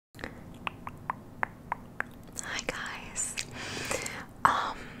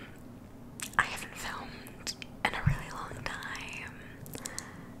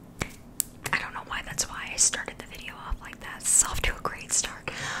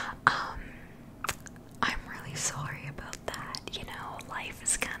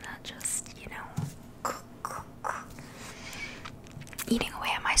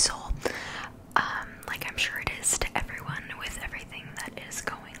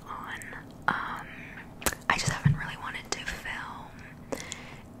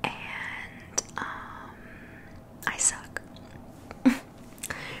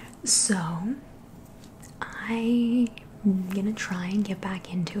I'm gonna try and get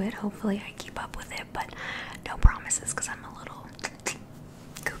back into it. Hopefully I keep up with it, but no promises because I'm a little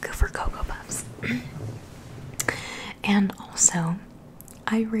cuckoo for Cocoa Puffs. And also,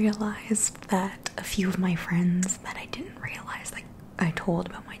 I realized that a few of my friends that I didn't realize, like, I told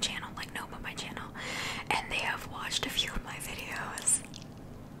about my channel, like, know about my channel, and they have watched a few of my videos.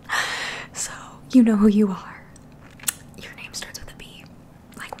 So, you know who you are. Your name starts with a B,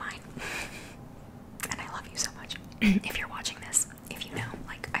 like mine. And I love you so much. If you're watching this, if you know,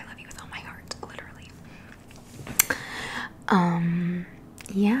 like, I love you with all my heart, literally.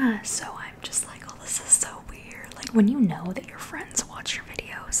 Yeah, so I'm just like, oh, this is so weird. Like, when you know that your friends watch your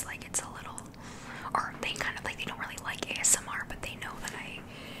videos, like, it's a little, or they kind of, like, they don't really like ASMR, but they know that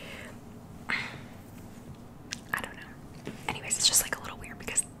I don't know. Anyways, it's just, like, a little weird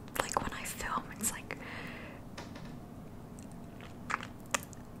because, like, when I film,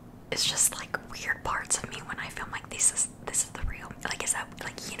 it's just, like, weird parts of me when I film, like, this is the real, like, is that,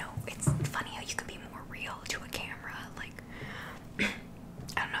 like, you know, it's funny how you can be more real to a camera, like,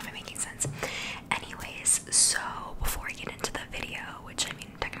 I don't know if I'm making sense. Anyways, so before I get into the video, which I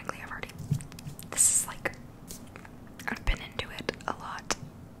mean, technically this is like, I've been into it a lot.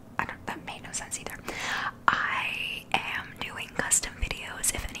 That made no sense either. I am doing custom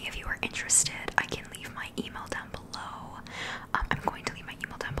videos. If any of you are interested, I can leave my email down below. I'm going to leave my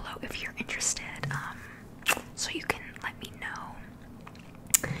email down below if you're interested, so you can let me know.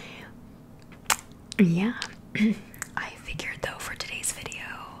 Yeah. I figured though for today's video,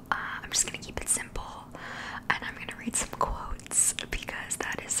 I'm just gonna keep it simple, and I'm gonna read some quotes because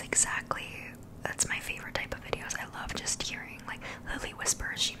that's my favorite type of videos. I love just hearing, like, Lily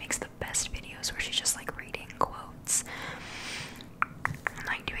Whispers. She makes the best videos where she's just like reading quotes. I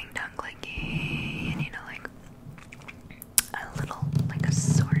like doing tongue clicking, and, you know, like a little, like a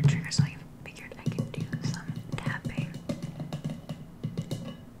sort of trigger. So I figured I could do some tapping.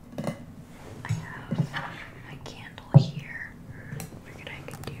 I have my candle here. Figured I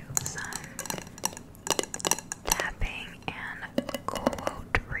could do some tapping and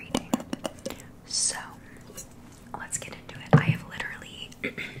quote reading. So let's get into it. I have literally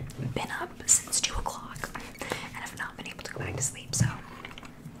been up since 2 o'clock and have not been able to go back to sleep, so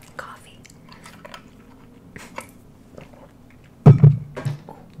coffee.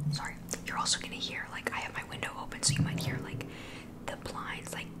 Oh, sorry. You're also gonna hear, like, I have my window open, so you might hear, like, the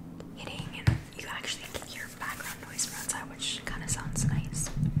blinds, like, hitting, and you actually can hear background noise from outside, which kind of sounds nice.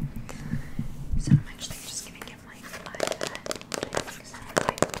 So I'm actually just gonna get my iPad.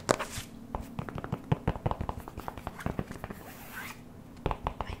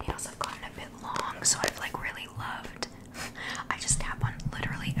 My nails have gotten a bit long, so I've, like, really loved. I just tap on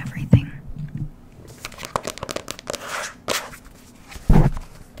literally everything.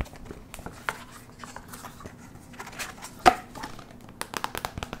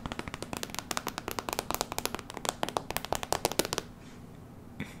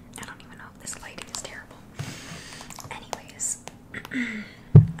 I don't even know if this lighting is terrible. Anyways.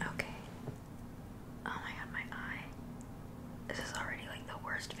 Okay. Oh my god, my eye. This is already, like, the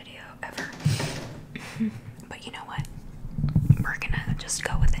worst video ever. But you know what? We're gonna just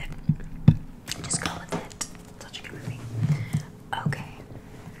go with it. Just go with it. Such a good movie. Okay.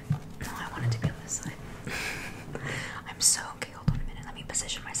 No, I want it to be on this side. I'm so okay. Hold on a minute. Let me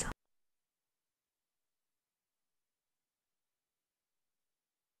position myself.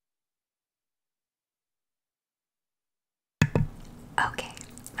 Okay,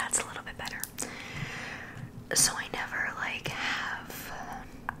 that's a little bit better. So I never, like, have.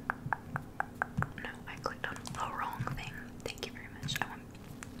 No, I clicked on the wrong thing. Thank you very much. I want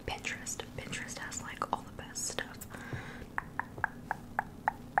Pinterest. Pinterest has, like, all the best stuff.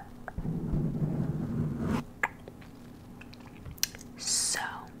 So,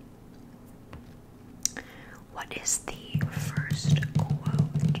 what is the first quote?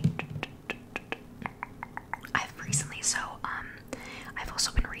 I've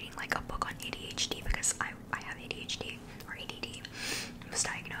also been reading, like, a book on ADHD because I have ADHD, or ADD. I was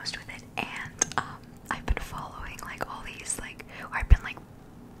diagnosed with it, and I've been following, like, all these, like, or I've been,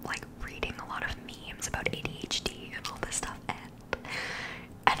 like reading a lot of memes about ADHD and all this stuff,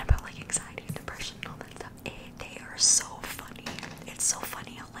 and about, like, anxiety and depression and all that stuff. They are so funny. It's so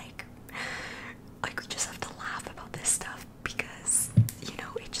funny how, like we just have to laugh about this stuff because, you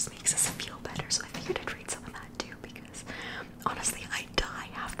know, it just makes us feel better. So I figured I'd read some of that too, because honestly, I die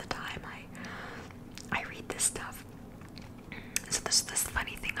half the time I read this stuff. So this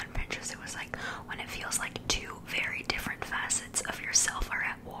funny thing on Pinterest, it was like, when it feels like two very different facets of yourself are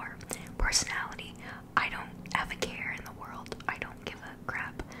at war. Personality, I don't have a care in the world. I don't give a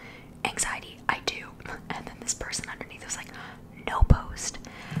crap. Anxiety, I do. And then the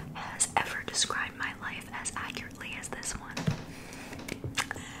describe my life as accurately as this one.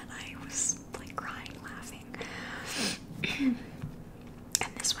 And I was like crying, laughing. And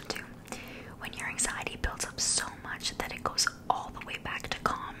this one too. When your anxiety builds up so much that it goes all the way back to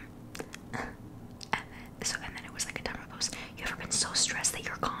calm. And then it was like a timer post. You ever been so stressed that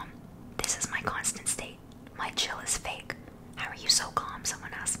you're calm? This is my constant state. My chill is fake. How are you so calm?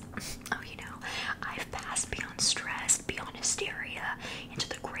 Someone asked. Oh, you know, I've passed beyond stress, beyond hysteria, into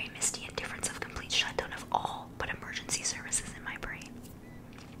the gray, misty indifference of complete shutdown of all but emergency services in my brain.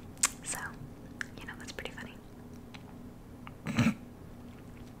 So, you know, that's pretty funny.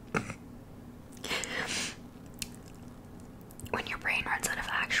 When your brain runs out of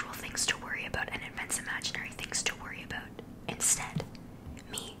actual things to worry about and invents imaginary things to worry about instead.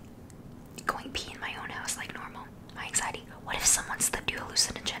 Me, going pee in my own house like normal. My anxiety, what if someone slipped you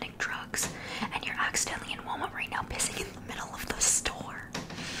hallucinogenic drugs and you're accidentally in Walmart right now pissing in the middle of the store?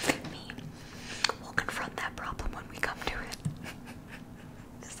 Me, we'll confront that problem when we come to it.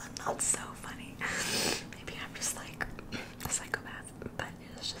 Is that not so funny? Maybe I'm just like a psychopath, but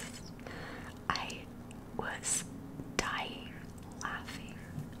it's just, I was dying laughing.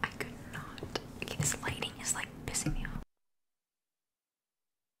 I could not. Okay, this lighting is like pissing me off.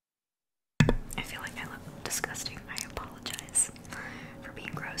 I feel like I look disgusting. I apologize for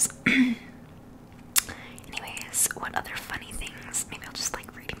being gross. Anyways, what other funny things? Maybe I'll just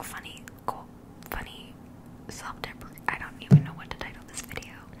like reading funny, cool, funny, self-deprecating. I don't even know what to title this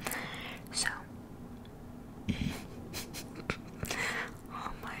video. So,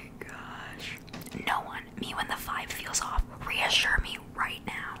 oh my gosh. No one, me when the vibe feels off, reassure me right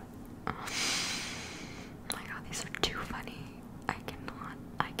now. Oh my god, these are too funny. I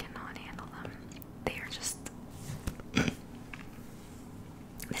cannot handle them. They are just...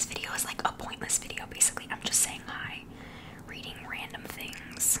 This video is like a pointless video, basically. I'm just saying hi, reading random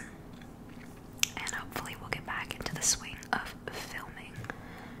things, and hopefully we'll get back into the swing of filming.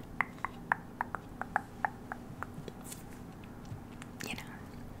 You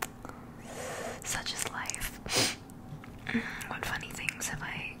know, such is life. What funny things have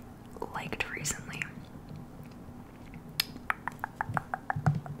I liked recently?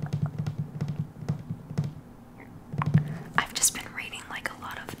 I've just been reading like a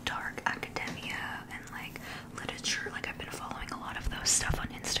lot of dark academia and like literature. Like I've been following a lot of those stuff on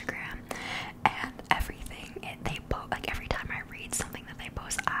Instagram, and everything they post, like every time I read something that they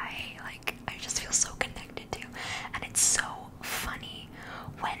post, I just feel so connected to. And it's so funny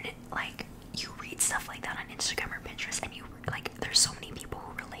when like you read stuff like that on Instagram or Pinterest, and you like there's so many people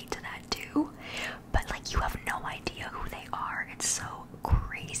who relate to that too, but like you have no idea who they are. It's so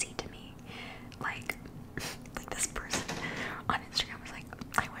crazy to me. Like this person on Instagram was like,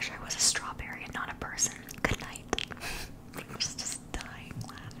 I wish I was a strawberry and not a person. Good night. I was just dying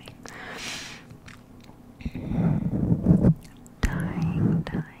laughing. Dying.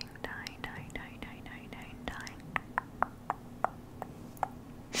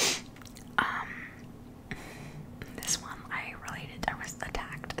 This one I related, I was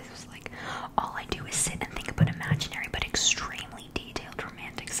attacked. It was like, all I do is sit and think about imaginary but extremely detailed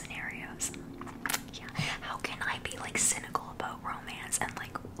romantic scenarios. Yeah, how can I be like cynical about romance and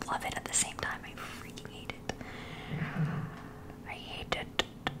like love it at the same time? I freaking hate it. I hate it.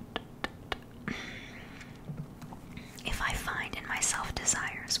 If I find in myself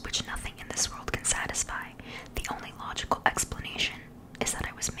desires which nothing in this world can satisfy, the only logical explanation is that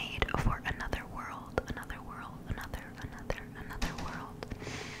I was made for another world, another world, another world.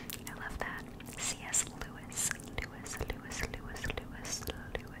 I love that. C.S. Lewis.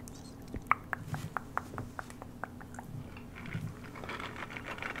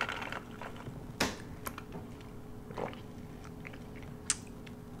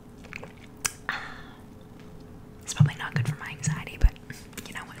 It's probably not good for my anxiety, but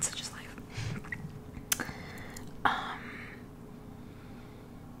you know what, such is life. I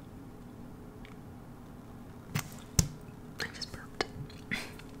just burped.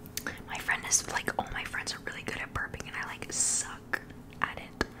 My friend is like, all my friends are really good at burping, and I like suck at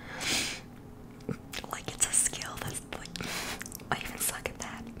it. Like it's a skill that's like, I even suck at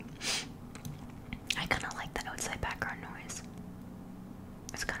that. I kind of like the outside background noise.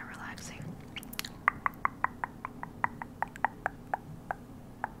 It's kind of relaxing.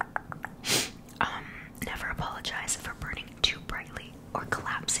 Never apologize for burning too brightly or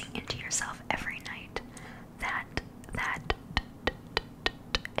collapsing into yourself every night. That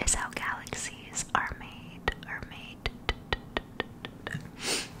is how galaxies are made.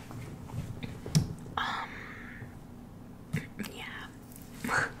 Yeah.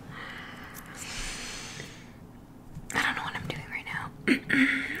 I don't know what I'm doing right now.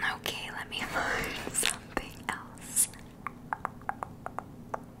 Okay, let me find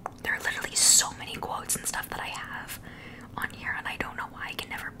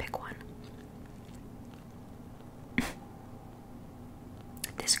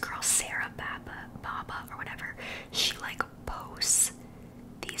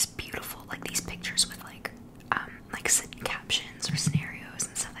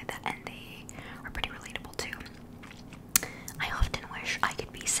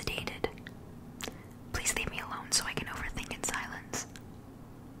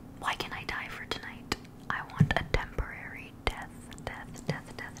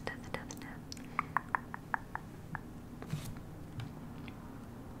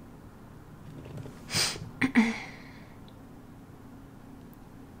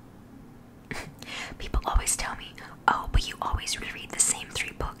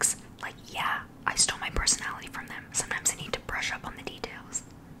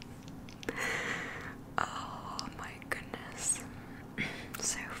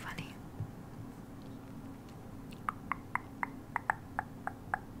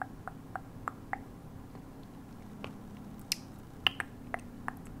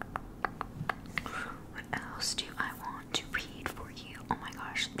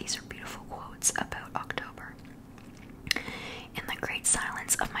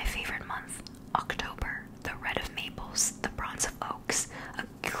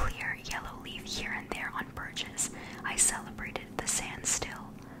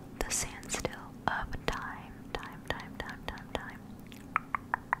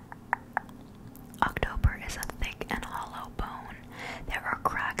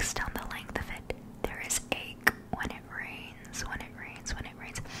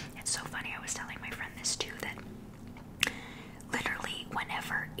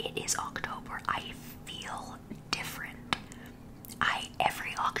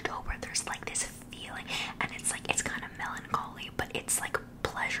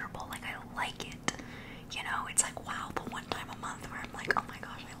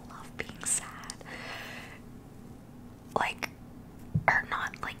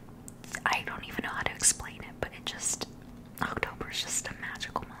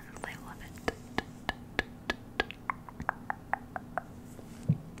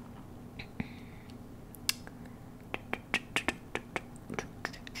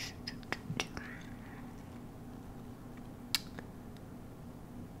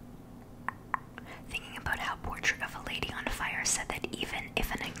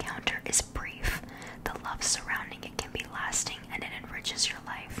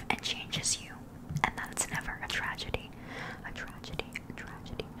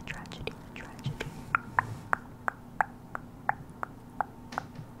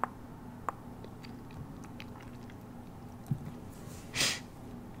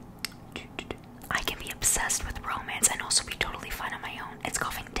romance and also be totally fine on my own. It's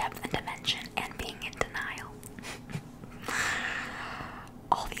coughing depth and dimension and being in denial.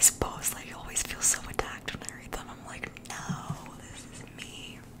 All these posts, like, always feel so attacked when I read them. I'm like, no, this is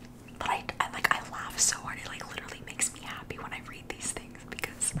me. But I laugh so hard. It like literally makes me happy when I read these things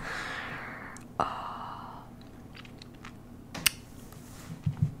because,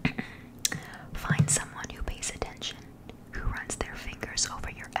 find someone who pays attention, who runs their fingers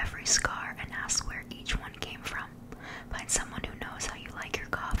over your every scar and asks where each one came from. Find someone who knows how you like your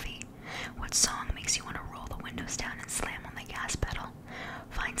coffee, what song makes you want to roll the windows down and slam on the gas pedal.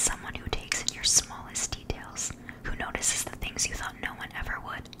 Find someone who takes in your smallest details, who notices the things you thought no one ever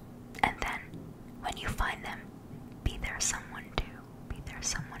would. And then, when you find them, be there someone too. Be there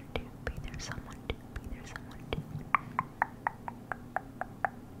someone too. Be there someone too. Be there someone too.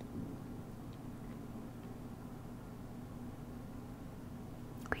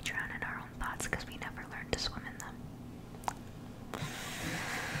 We drown in our own thoughts because we never learned to swim in them.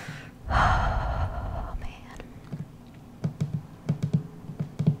 Oh, man.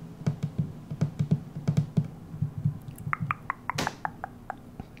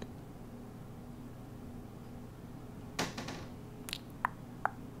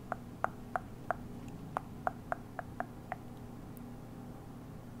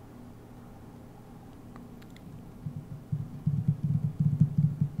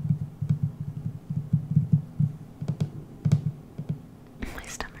 My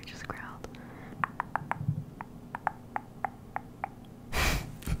stomach just growled.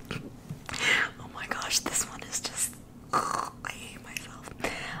 Oh my gosh, this one is just... I hate myself.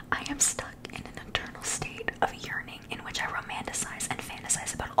 I am stuck in an eternal state of yearning in which I romanticize and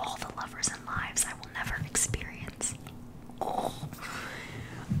fantasize about all the lovers and lives I will never experience. Oh.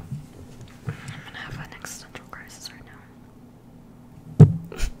 I'm gonna have an existential crisis right now.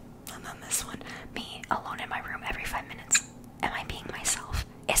 And then this one. Me, alone in my room every 5 minutes. Am I being myself?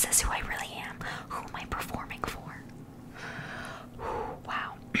 Is this who I really am? Who am I performing for?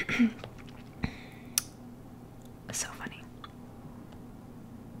 Wow. So funny.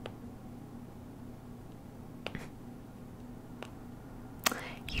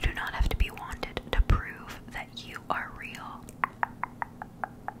 You do not have to be wanted to prove that you are real.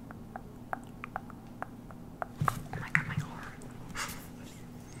 Oh my god, my arm.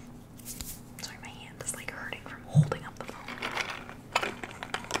 Sorry, my hand is like hurting from holding up the phone.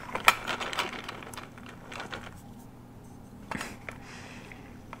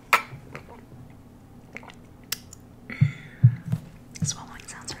 Swallowing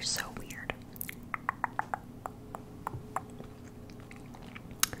sounds are so weird.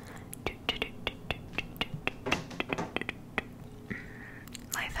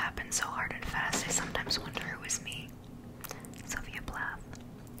 Life happens so hard and fast, I sometimes wonder who is me. Sylvia Plath.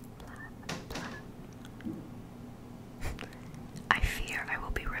 I fear I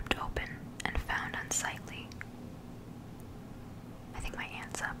will be ripped open and found unsightly. I think my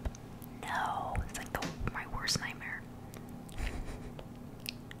hand's up. No, it's like my worst nightmare.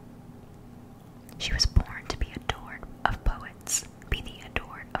 She was born to be adored of poets, be the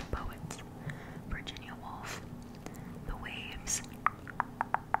adored of poets. Virginia Woolf. The waves.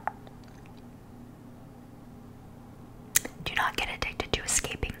 Do not get addicted to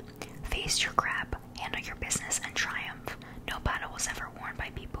escaping. Face your crap, handle your business, and triumph. No battle was ever won by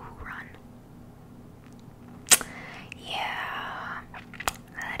people who run. Yeah,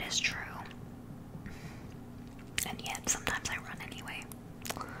 that is true. And yet, sometimes I run anyway.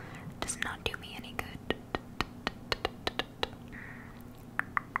 It does not do me any good.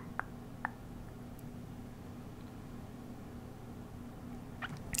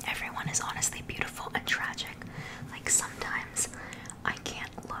 Everyone is honestly beautiful and tragic. Like, sometimes I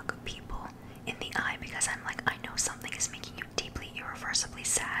can't look people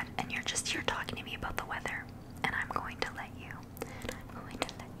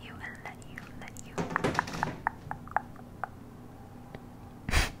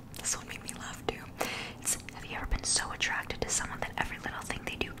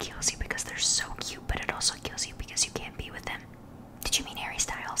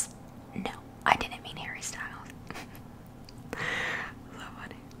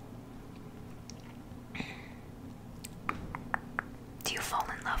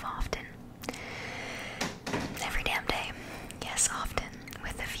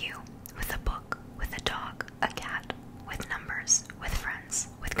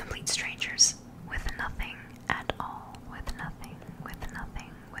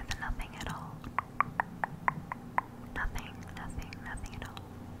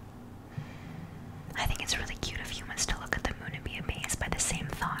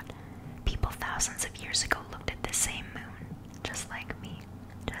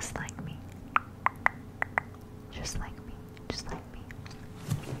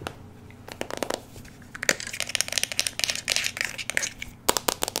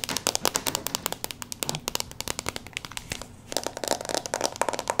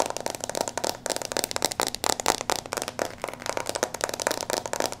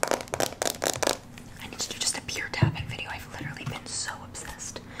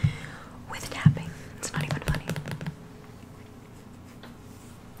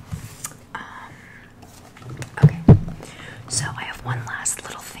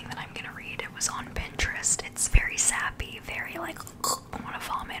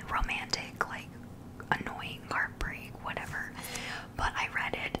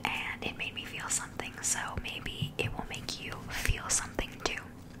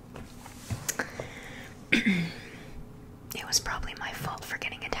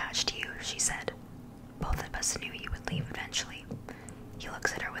just knew he would leave eventually. He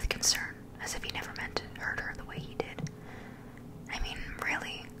looks at her with concern, as if he never meant to hurt her the way he did. I mean,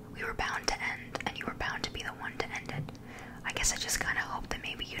 really, we were bound to end, and you were bound to be the one to end it. I guess I just kind of hoped that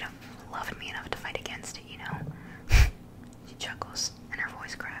maybe you'd have loved me enough to fight against it, you know? She chuckles, and her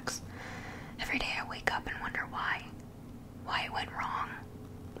voice cracks. Every day I wake up and wonder why. Why it went wrong.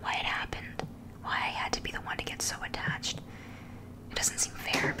 Why it happened. Why I had to be the one to get so attached. It doesn't seem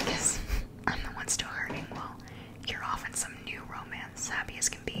fair because I'm the one still hurting while you're off in some new romance, happy as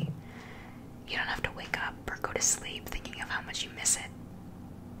can be. You don't have to wake up or go to sleep thinking of how much you miss it.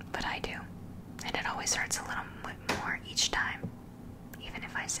 But I do. And it always hurts a little bit more each time. Even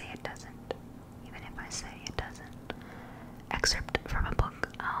if I say it doesn't. Even if I say it doesn't. Excerpt from a book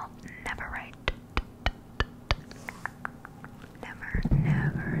I'll never write. Never,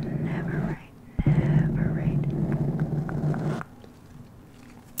 never, never write. Never write.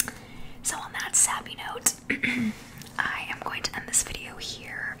 So on that sappy note, I am going to end this video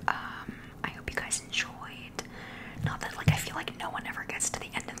here. I hope you guys enjoyed. Not that, like, I feel like no one ever gets to the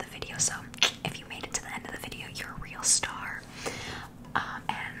end of the video, so if you made it to the end of the video, you're a real star.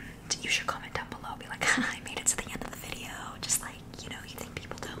 And you should comment